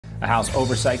A House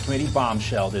Oversight Committee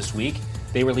bombshell this week.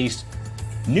 They released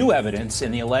new evidence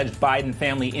in the alleged Biden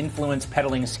family influence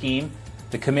peddling scheme.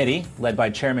 The committee, led by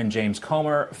Chairman James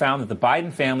Comer, found that the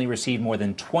Biden family received more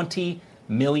than $20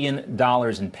 million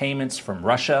in payments from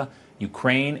Russia,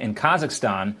 Ukraine, and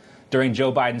Kazakhstan during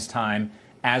Joe Biden's time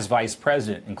as vice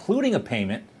president, including a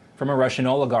payment from a Russian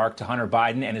oligarch to Hunter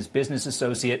Biden and his business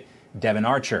associate, Devon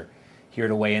Archer. Here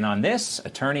to weigh in on this,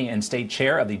 attorney and state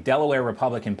chair of the Delaware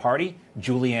Republican Party,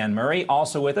 Julianne Murray.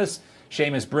 Also with us,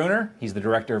 Seamus Bruner. He's the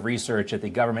director of research at the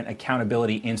Government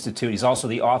Accountability Institute. He's also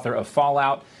the author of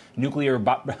Fallout, Nuclear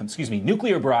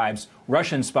Bribes,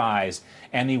 Russian Spies,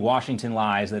 and the Washington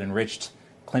Lies that enriched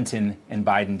Clinton and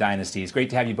Biden dynasties. Great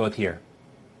to have you both here.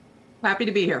 Happy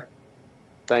to be here.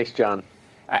 Thanks, John.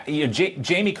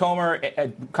 Jamie Comer,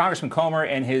 Congressman Comer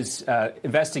and his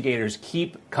investigators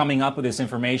keep coming up with this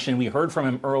information. We heard from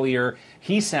him earlier.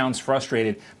 He sounds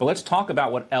frustrated. But let's talk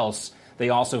about what else they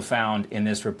also found in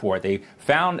this report. They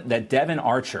found that Devon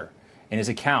Archer and his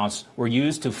accounts were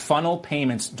used to funnel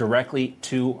payments directly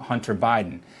to Hunter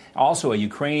Biden. Also, a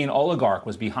Ukrainian oligarch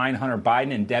was behind Hunter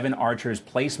Biden and Devon Archer's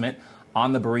placement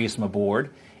on the Burisma board,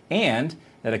 and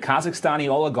that a Kazakhstani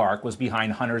oligarch was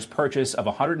behind Hunter's purchase of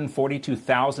a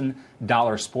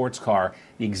 $142,000 sports car,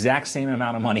 the exact same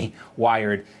amount of money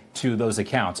wired to those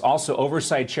accounts. Also,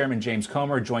 Oversight Chairman James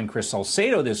Comer joined Chris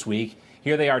Salcedo this week.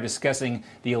 Here they are discussing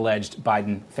the alleged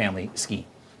Biden family scheme.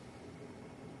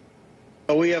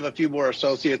 We have a few more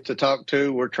associates to talk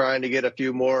to. We're trying to get a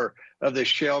few more of the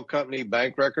shell company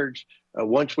bank records.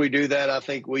 Once we do that, I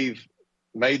think we've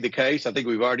made the case. I think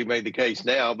we've already made the case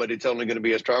now, but it's only going to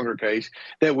be a stronger case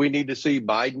that we need to see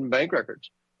Biden bank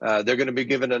records. They're going to be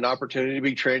given an opportunity to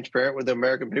be transparent with the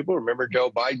American people. Remember,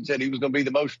 Joe Biden said he was going to be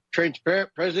the most transparent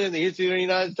president in the history of the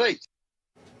United States.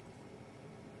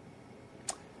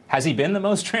 Has he been the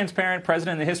most transparent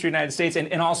president in the history of the United States?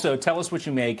 And also, tell us what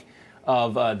you make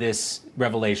of this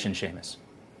revelation, Seamus.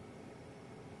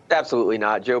 Absolutely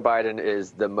not. Joe Biden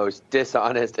is the most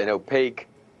dishonest and opaque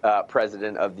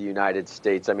president of the United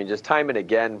States. I mean, just time and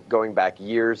again, going back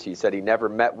years, he said he never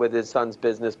met with his son's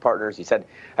business partners. He said,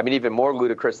 I mean, even more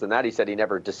ludicrous than that, he said he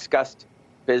never discussed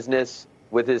business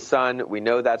with his son. We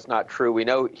know that's not true. We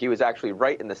know he was actually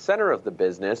right in the center of the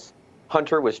business.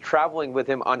 Hunter was traveling with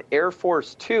him on Air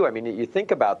Force Two. I mean, you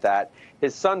think about that.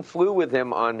 His son flew with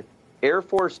him on Air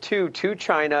Force Two to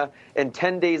China, and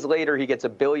 10 days later, he gets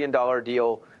 $1 billion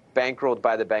deal bankrolled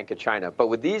by the Bank of China. But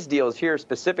with these deals here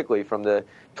specifically from the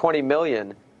 20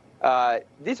 million,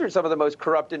 these are some of the most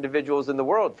corrupt individuals in the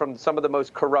world from some of the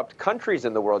most corrupt countries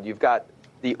in the world. You've got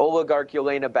the oligarch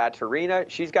Yelena Baturina.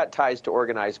 She's got ties to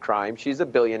organized crime. She's a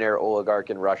billionaire oligarch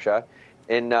in Russia.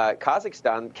 In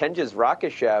Kazakhstan, Kengiz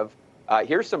Rakishev,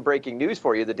 here's some breaking news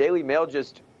for you. The Daily Mail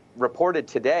just reported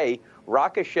today,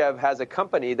 Rakishev has a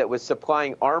company that was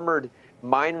supplying armored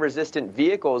mine-resistant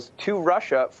vehicles to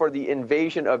Russia for the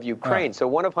invasion of Ukraine. So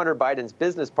one of Hunter Biden's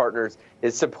business partners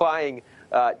is supplying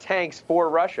tanks for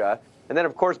Russia. And then,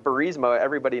 of course, Burisma,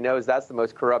 everybody knows that's the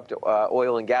most corrupt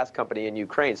oil and gas company in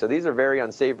Ukraine. So these are very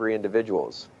unsavory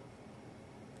individuals.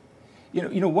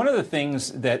 You know, one of the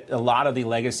things that a lot of the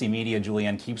legacy media,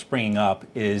 Julianne, keeps bringing up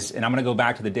is, and I'm going to go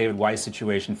back to the David Weiss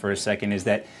situation for a second, is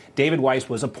that David Weiss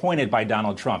was appointed by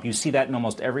Donald Trump. You see that in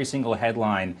almost every single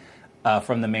headline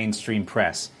from the mainstream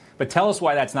press. But tell us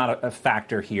why that's not a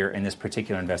factor here in this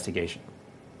particular investigation.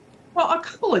 Well, a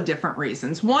couple of different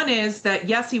reasons. One is that,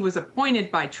 yes, he was appointed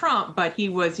by Trump, but he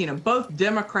was, both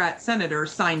Democrat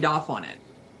senators signed off on it.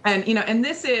 And, and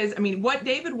this is, what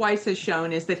David Weiss has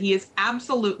shown is that he is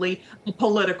absolutely a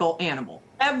political animal.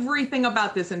 Everything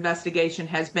about this investigation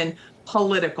has been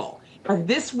political. And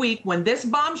this week, when this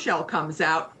bombshell comes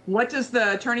out, what does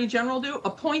the Attorney General do?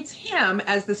 Appoints him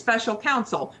as the special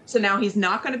counsel. So now he's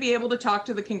not going to be able to talk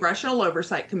to the Congressional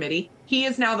Oversight Committee. He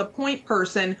is now the point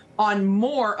person on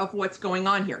more of what's going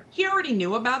on here. He already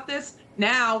knew about this.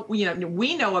 Now,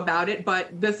 we know about it,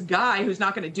 but this guy who's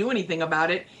not going to do anything about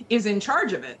it is in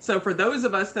charge of it. So for those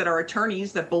of us that are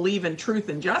attorneys that believe in truth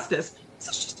and justice, it's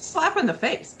just a slap in the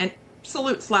face, an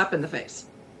absolute slap in the face.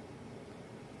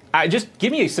 Just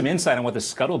give me some insight on what the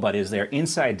scuttlebutt is there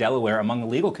inside Delaware among the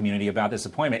legal community about this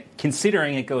appointment,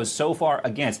 considering it goes so far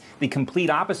against the complete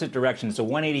opposite direction. It's a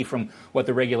 180 from what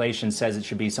the regulation says it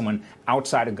should be, someone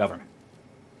outside of government.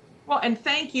 Well, and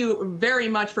thank you very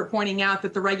much for pointing out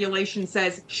that the regulation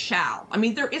says shall. I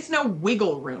mean, there is no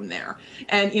wiggle room there.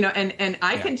 And, and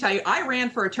I can tell you, I ran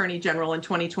for Attorney General in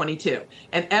 2022,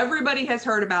 and everybody has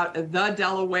heard about the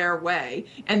Delaware way.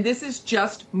 And this is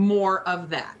just more of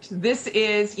that. This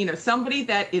is, somebody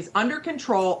that is under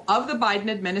control of the Biden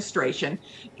administration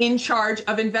in charge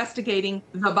of investigating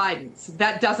the Bidens.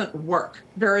 That doesn't work.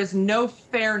 There is no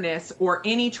fairness or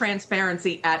any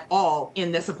transparency at all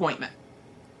in this appointment.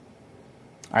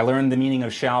 I learned the meaning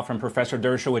of shall from Professor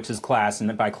Dershowitz's class,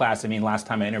 and by class I mean last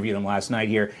time I interviewed him last night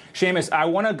here. Seamus, I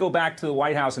want to go back to the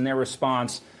White House and their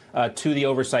response to the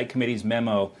Oversight Committee's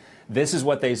memo. This is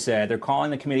what they said. They're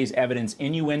calling the committee's evidence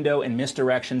innuendo and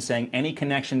misdirection, saying any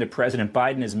connection to President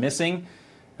Biden is missing,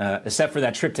 except for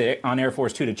that trip on Air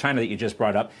Force Two to China that you just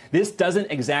brought up. This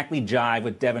doesn't exactly jive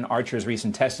with Devon Archer's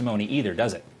recent testimony either,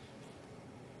 does it?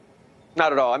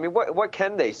 Not at all. I mean, what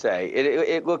can they say?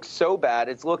 It looks so bad.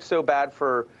 It's looked so bad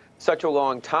for such a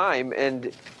long time.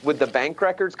 And with the bank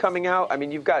records coming out, I mean,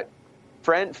 you've got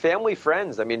family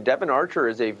friends. I mean, Devon Archer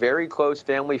is a very close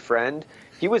family friend.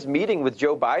 He was meeting with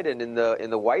Joe Biden in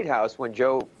the White House when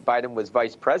Joe Biden was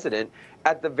vice president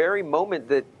at the very moment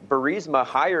that Burisma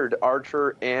hired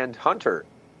Archer and Hunter.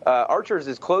 Archer's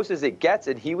as close as it gets,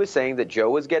 and he was saying that Joe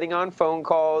was getting on phone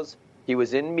calls. He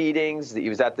was in meetings. He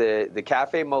was at the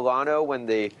Cafe Milano when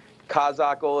the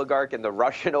Kazakh oligarch and the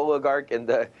Russian oligarch and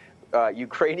the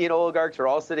Ukrainian oligarchs are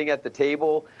all sitting at the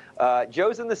table.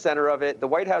 Joe's in the center of it. The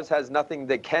White House has nothing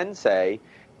they can say.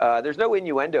 There's no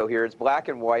innuendo here. It's black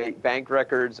and white, bank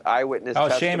records, eyewitness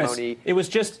testimony. Seamus, it was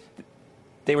just,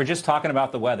 they were just talking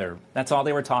about the weather. That's all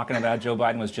they were talking about. Joe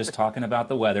Biden was just talking about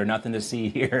the weather. Nothing to see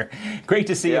here. Great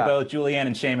to see you both, Julianne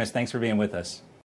and Seamus. Thanks for being with us.